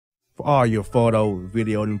For all your photo,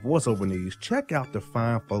 video, and voiceover needs, check out the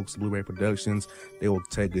fine folks at Blueberry Productions. They will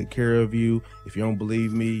take good care of you. If you don't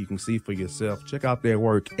believe me, you can see for yourself. Check out their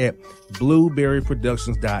work at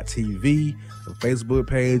blueberryproductions.tv, the Facebook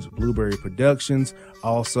page, Blueberry Productions,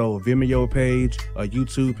 also a Vimeo page, a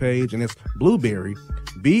YouTube page, and it's Blueberry,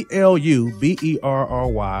 BLUBERRY,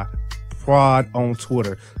 Prod on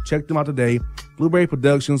Twitter. Check them out today. Blueberry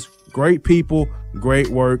Productions, great people, great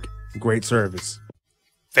work, great service.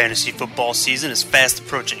 Fantasy football season is fast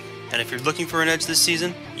approaching, and if you're looking for an edge this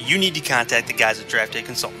season, you need to contact the guys at Draft Day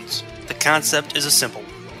Consultants. The concept is a simple one.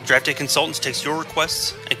 Draft Day Consultants takes your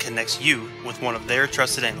requests and connects you with one of their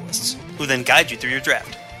trusted analysts, who then guide you through your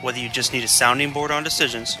draft, whether you just need a sounding board on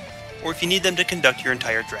decisions, or if you need them to conduct your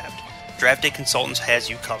entire draft. Draft Day Consultants has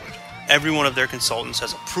you covered. Every one of their consultants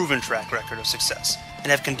has a proven track record of success, and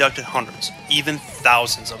have conducted hundreds, even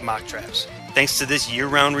thousands of mock drafts. Thanks to this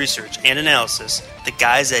year-round research and analysis, the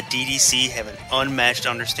guys at DDC have an unmatched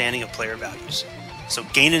understanding of player values. So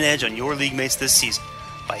gain an edge on your league mates this season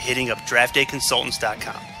by hitting up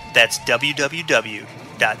draftdayconsultants.com. That's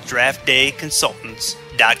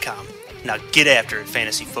www.draftdayconsultants.com. Now get after it,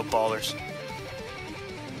 fantasy footballers.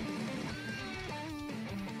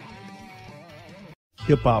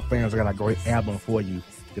 Hip-hop fans, I got a great album for you.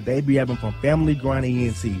 The debut album from Family Grind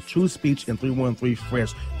ENT, True Speech and 313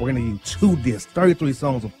 Fresh. We're going to give you 2 discs, 33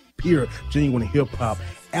 songs of pure, genuine hip-hop.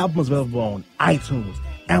 Albums available on iTunes,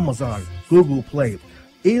 Amazon, Google Play,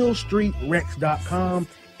 illstreetrex.com,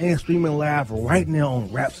 and streaming live right now on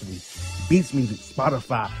Rhapsody, Beats Music,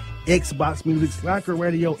 Spotify, Xbox Music, Slacker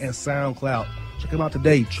Radio, and SoundCloud. Check them out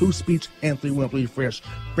today. True Speech and 313 Fresh.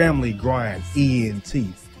 Family Grind ENT.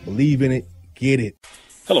 Believe in it. Get it.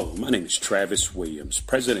 Hello, my name is Travis Williams,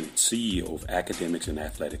 President and CEO of Academics and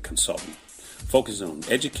Athletic Consulting, focusing on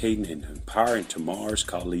educating and empowering tomorrow's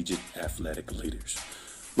collegiate athletic leaders.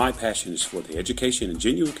 My passion is for the education and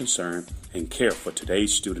genuine concern and care for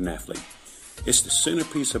today's student athlete. It's the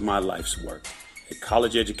centerpiece of my life's work. A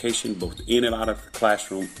college education, both in and out of the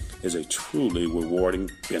classroom, is a truly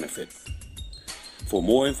rewarding benefit. For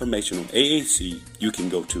more information on AAC, you can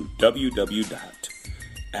go to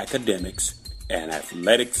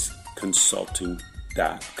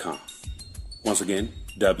www.academicsandathleticsconsulting.com. Once again,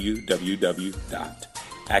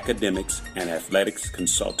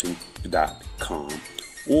 www.academicsandathleticsconsulting.com.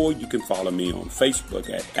 Or you can follow me on Facebook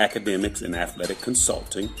at Academics and Athletic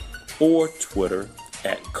Consulting, or Twitter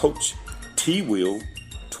at Coach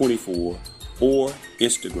TWill24, or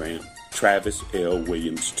Instagram Travis L.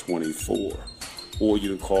 Williams 24. Or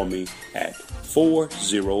you can call me at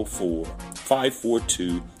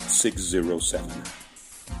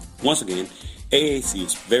 404-542-6079. Once again, AAC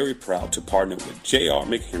is very proud to partner with J.R.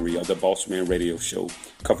 McHenry of the Bossman Radio Show,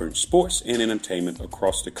 covering sports and entertainment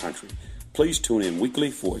across the country. Please tune in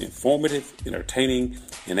weekly for informative, entertaining,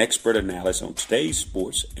 and expert analysis on today's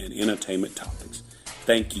sports and entertainment topics.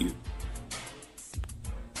 Thank you.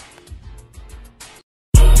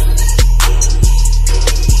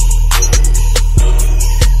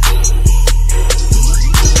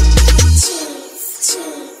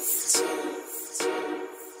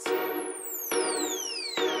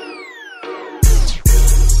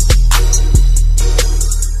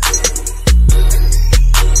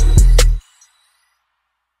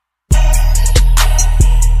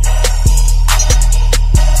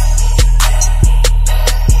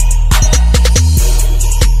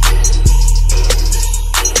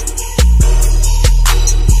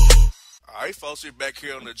 We're back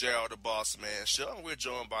here on the JR the Bossman Show, and we're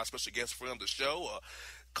joined by a special guest friend of the show,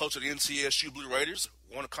 coach of the NTSU Blue Raiders,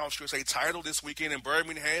 won a Conference USA title this weekend in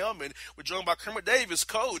Birmingham, and we're joined by Kermit Davis.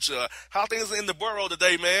 Coach, how things in the borough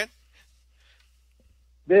today, man?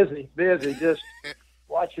 Busy, just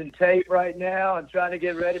watching tape right now and trying to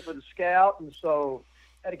get ready for the scout, and so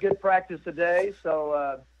had a good practice today,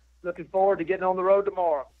 so looking forward to getting on the road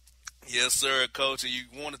tomorrow. Yes, sir, Coach, and you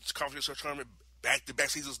won the Conference USA tournament back-to-back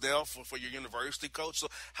seasons now for your university, Coach. So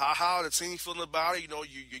how the team feeling about it? You know,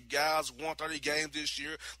 your guys won 30 games this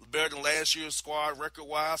year, better than last year's squad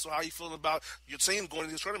record-wise. So how you feeling about your team going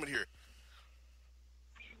into this tournament here?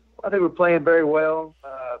 I think we're playing very well.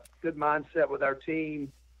 Good mindset with our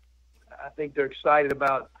team. I think they're excited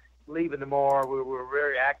about leaving tomorrow. We were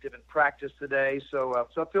very active in practice today, so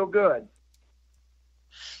I feel good.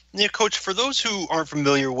 Yeah, Coach, for those who aren't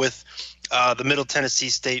familiar with the Middle Tennessee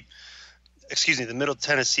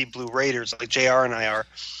Blue Raiders, like JR and I are,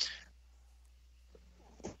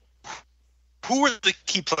 who were the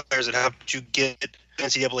key players that helped you get the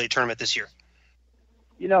NCAA tournament this year?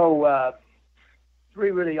 You know,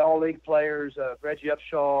 3 really all-league players, Reggie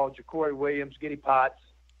Upshaw, Ja'Cory Williams, Giddy Potts.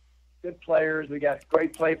 good players. We got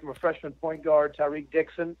great play from a freshman point guard, Tyreek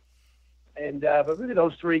Dixon. And but really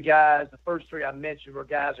those three guys, the first three I mentioned, were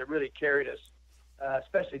guys that really carried us,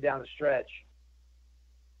 especially down the stretch.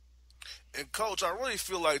 And, Coach, I really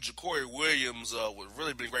feel like Ja'Cory Williams would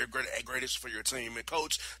really be great addition for your team. And,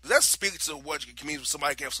 Coach, does that speak to what it means when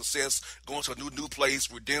somebody can have success going to a new place,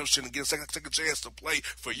 redemption, and get a second chance to play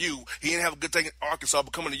for you? He didn't have a good thing at Arkansas,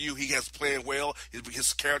 but coming to you, he has playing well.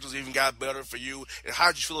 His characters even got better for you. And how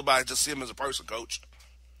did you feel about just him as a person, Coach?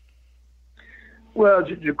 Well,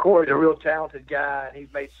 Ja'Cory's a real talented guy, and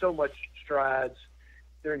he's made so much strides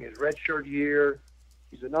during his redshirt year.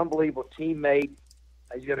 He's an unbelievable teammate.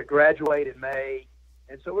 He's going to graduate in May.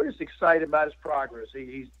 And so we're just excited about his progress.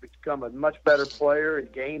 He's become a much better player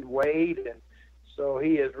and gained weight. And so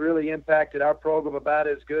he has really impacted our program about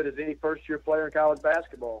as good as any first-year player in college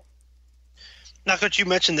basketball. Now, Coach, you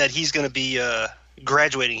mentioned that he's going to be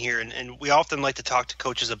graduating here, and we often like to talk to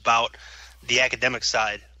coaches about the academic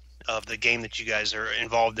side of the game that you guys are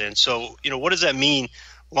involved in. So, what does that mean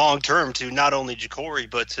long-term to not only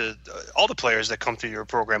Ja'Cory but to all the players that come through your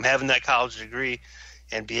program, having that college degree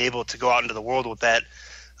and be able to go out into the world with that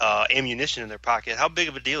ammunition in their pocket? How big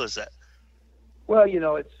of a deal is that? Well,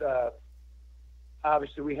 it's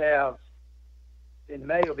obviously we have in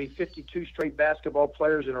May it'll be 52 straight basketball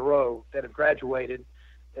players in a row that have graduated,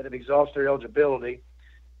 that have exhausted their eligibility.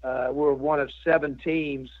 We're one of 7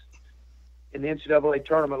 teams in the NCAA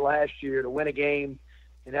tournament last year to win a game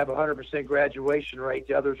and have a 100% graduation rate.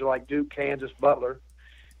 The others are like Duke, Kansas, Butler.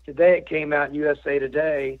 Today it came out in USA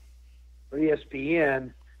Today or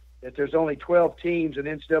ESPN that there's only 12 teams in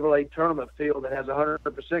the NCAA tournament field that has a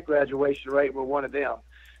 100% graduation rate. We're one of them.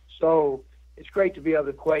 So it's great to be able to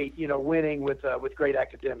equate, winning with great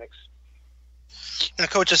academics. Now,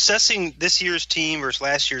 Coach, assessing this year's team versus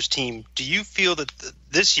last year's team, do you feel that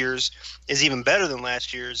this year's is even better than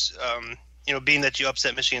last year's, being that you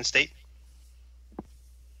upset Michigan State?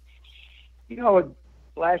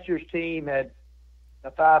 Last year's team had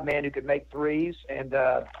a 5-man who could make threes and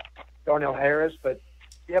Darnell Harris, but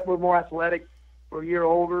we're more athletic. We're a year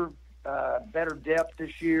older, better depth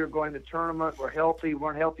this year going to the tournament. We're healthy. We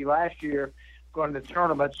weren't healthy last year going to the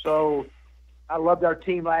tournament. So I loved our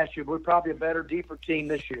team last year, but we're probably a better, deeper team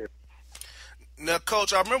this year. Now,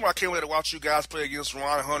 Coach, I remember I came away to watch you guys play against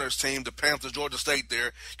Ron Hunter's team, the Panthers, Georgia State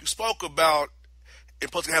there. You spoke about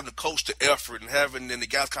having to coach the effort and the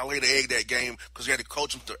guys kind of laid the egg that game because you had to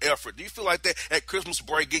coach them to effort. Do you feel like that at Christmas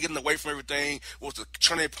break, getting away from everything, was the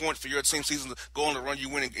turning point for your team season to go on the run you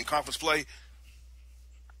win in conference play?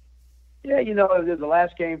 Yeah, it was the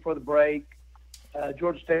last game for the break.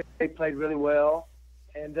 Georgia State played really well.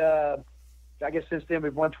 And I guess since then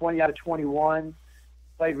we've won 20 out of 21,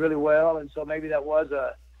 played really well. And so maybe that was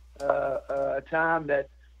a time that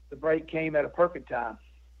the break came at a perfect time.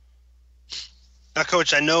 Now,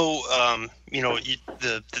 Coach, I know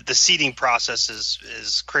the seeding process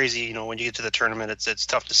is crazy. When you get to the tournament, it's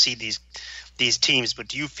tough to seed these teams. But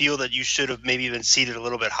do you feel that you should have maybe been seeded a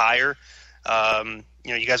little bit higher?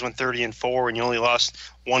 You guys went 30-4, and you only lost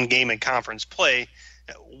one game in conference play.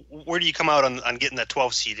 Where do you come out on getting that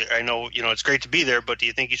 12 seed? I know it's great to be there, but do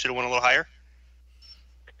you think you should have went a little higher?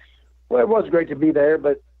 Well, it was great to be there,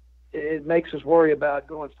 but it makes us worry about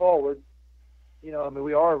going forward.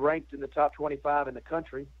 We are ranked in the top 25 in the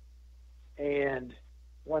country and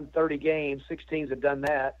won 30 games. 6 teams have done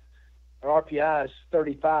that. Our RPI is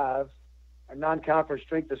 35. Our non-conference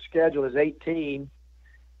strength of schedule is 18.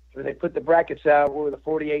 When they put the brackets out, we're the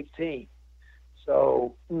 48th team.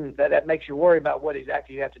 So that makes you worry about what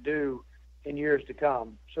exactly you have to do in years to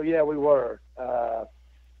come. So, yeah, we were.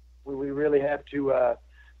 We really have to, have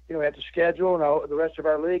to schedule, and the rest of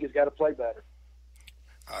our league has got to play better.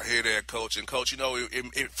 I hear that, Coach. And, Coach,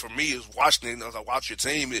 for me, is watching it, as I watch your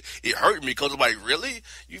team, it hurt me because I'm like, really?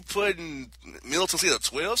 You putting Middle Tennessee a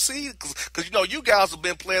 12 seed? Because, you guys have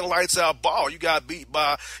been playing lights-out ball. You got beat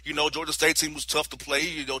by, Georgia State team was tough to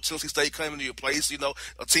play. Tennessee State came into your place.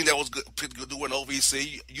 A team that was good doing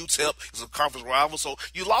OVC. UTEP is a conference rival. So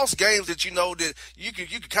you lost games that that you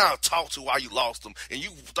could kind of talk to why you lost them. And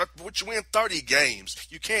you win 30 games.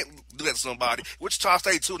 You can't do that to somebody. Wichita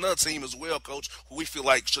State, too, another team as well, Coach, who we feel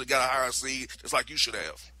like should have got a higher seed, just like you should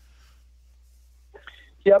have.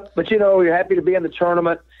 Yep, but you're happy to be in the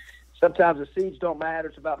tournament. Sometimes the seeds don't matter.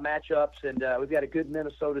 It's about matchups, and we've got a good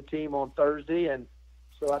Minnesota team on Thursday, and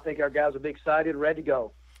so I think our guys will be excited and ready to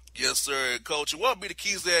go. Yes, sir, Coach. What would be the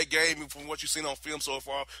keys to that game from what you've seen on film so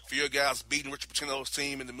far for your guys beating Richard Pitino's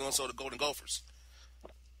team and the Minnesota Golden Gophers?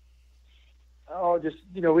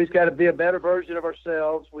 We've got to be a better version of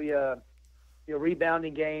ourselves. We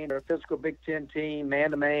rebounding game, or a physical Big Ten team,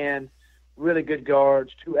 man-to-man. really good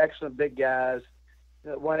guards, 2 excellent big guys,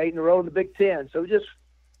 won 8 in a row in the Big Ten. So we just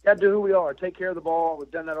got to do who we are, take care of the ball. We've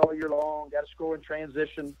done that all year long, got to score in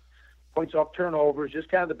transition, points off turnovers, just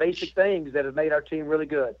kind of the basic things that have made our team really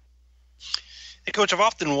good. Hey, Coach, I've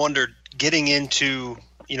often wondered, getting into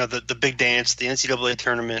the big dance, the NCAA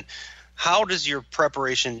tournament, how does your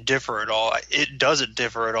preparation differ at all? Does it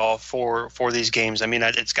differ at all for these games? I mean,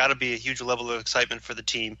 it's got to be a huge level of excitement for the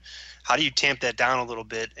team. How do you tamp that down a little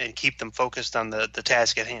bit and keep them focused on the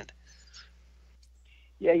task at hand?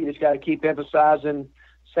 Yeah, you just got to keep emphasizing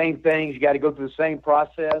same things. You got to go through the same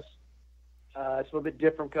process. It's a little bit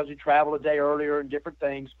different because you travel a day earlier and different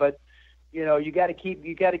things, but you got to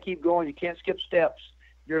keep going. You can't skip steps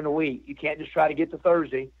during the week. You can't just try to get to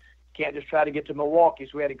Thursday. You can't just try to get to Milwaukee.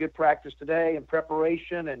 So we had a good practice today and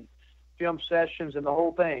preparation and film sessions and the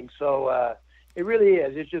whole thing. So it really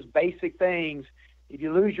is. It's just basic things. If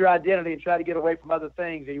you lose your identity and try to get away from other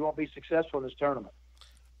things, then you won't be successful in this tournament.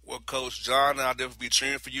 Well, Coach John, I'll definitely be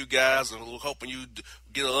cheering for you guys, and we're hoping you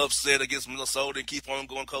get an upset against Minnesota and keep on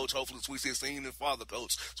going, Coach. Hopefully, Sweet 16 and farther,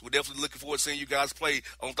 Coach. So we're definitely looking forward to seeing you guys play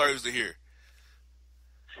on Thursday here.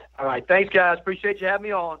 All right. Thanks, guys. Appreciate you having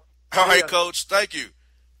me on. All right, Coach. Thank you.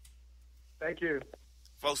 Thank you.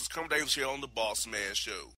 Folks, it's Kermit Davis here on the Bossman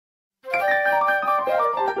Show.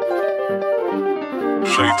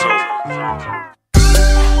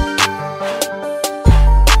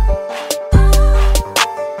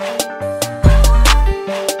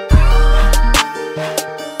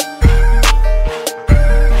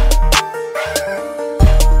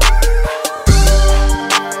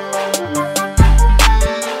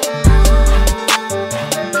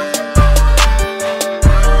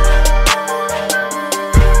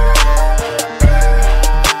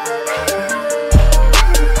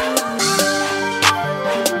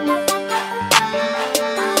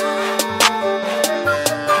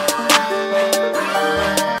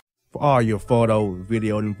 All your photo,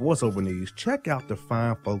 video, and voiceover needs, check out the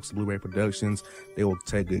fine folks at Blueberry Productions. They will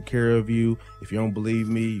take good care of you. If you don't believe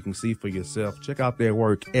me, you can see for yourself. Check out their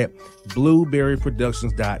work at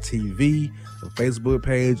blueberryproductions.tv, the Facebook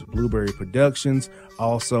page, Blueberry Productions,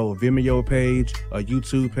 also a Vimeo page, a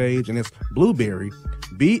YouTube page, and it's Blueberry,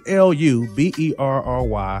 BLUBERRY,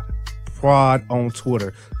 Prod on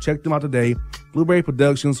Twitter. Check them out today. Blueberry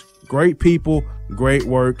Productions, great people, great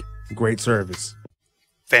work, great service.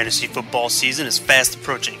 Fantasy football season is fast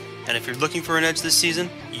approaching, and if you're looking for an edge this season,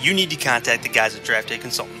 you need to contact the guys at Draft Day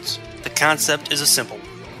Consultants. The concept is a simple one.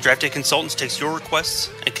 Draft Day Consultants takes your requests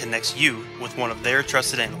and connects you with one of their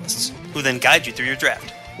trusted analysts, who then guide you through your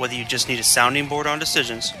draft. Whether you just need a sounding board on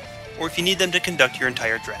decisions, or if you need them to conduct your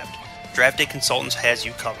entire draft, Draft Day Consultants has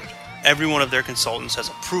you covered. Every one of their consultants has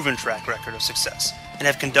a proven track record of success, and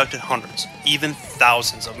have conducted hundreds, even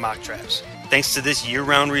thousands of mock drafts. Thanks to this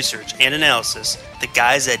year-round research and analysis, the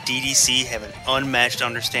guys at DDC have an unmatched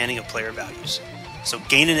understanding of player values. So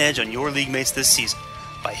gain an edge on your league mates this season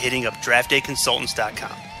by hitting up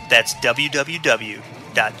draftdayconsultants.com. That's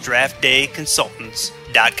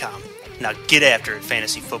www.draftdayconsultants.com. Now get after it,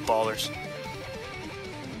 fantasy footballers.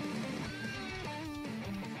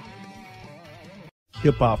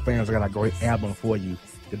 Hip-hop fans, I got a great album for you.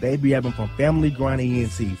 The debut album from Family Grind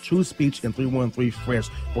ENT, True Speech and 313 Fresh.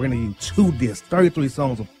 We're going to give you 2 discs, 33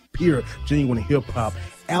 songs of pure, genuine hip-hop.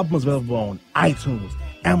 Albums available on iTunes,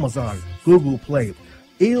 Amazon, Google Play,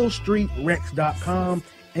 illstreetrex.com,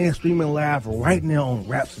 and streaming live right now on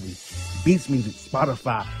Rhapsody, Beats Music,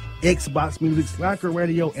 Spotify, Xbox Music, Slacker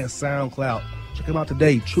Radio, and SoundCloud. Check them out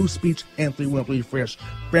today. True Speech and 313 Fresh.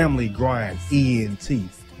 Family Grind ENT.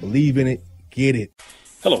 Believe in it. Get it.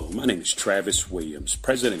 Hello, my name is Travis Williams,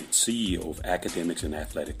 President and CEO of Academics and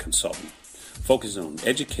Athletic Consulting, focusing on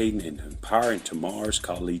educating and empowering tomorrow's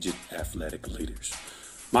collegiate athletic leaders.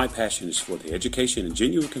 My passion is for the education and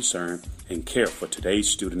genuine concern and care for today's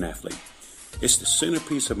student athlete. It's the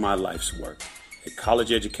centerpiece of my life's work. A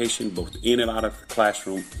college education, both in and out of the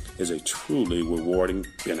classroom, is a truly rewarding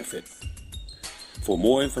benefit. For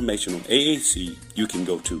more information on AAC, you can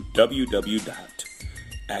go to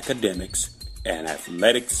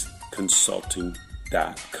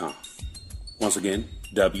www.academicsandathleticsconsulting.com. Once again,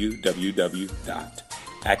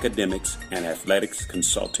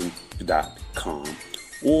 www.academicsandathleticsconsulting.com.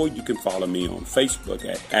 Or you can follow me on Facebook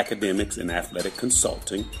at Academics and Athletic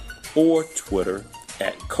Consulting, or Twitter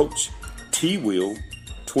at Coach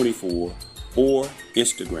TWill24, or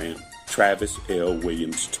Instagram Travis L.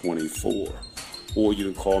 Williams 24. Or you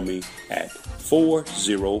can call me at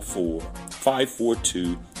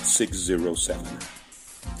 404-542-6079.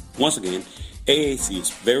 Once again, AAC is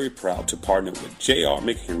very proud to partner with J.R.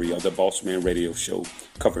 McHenry of the Bossman Radio Show,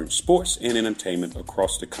 covering sports and entertainment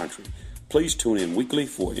across the country. Please tune in weekly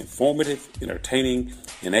for informative, entertaining,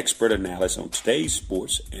 and expert analysis on today's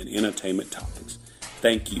sports and entertainment topics.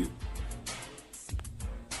 Thank you.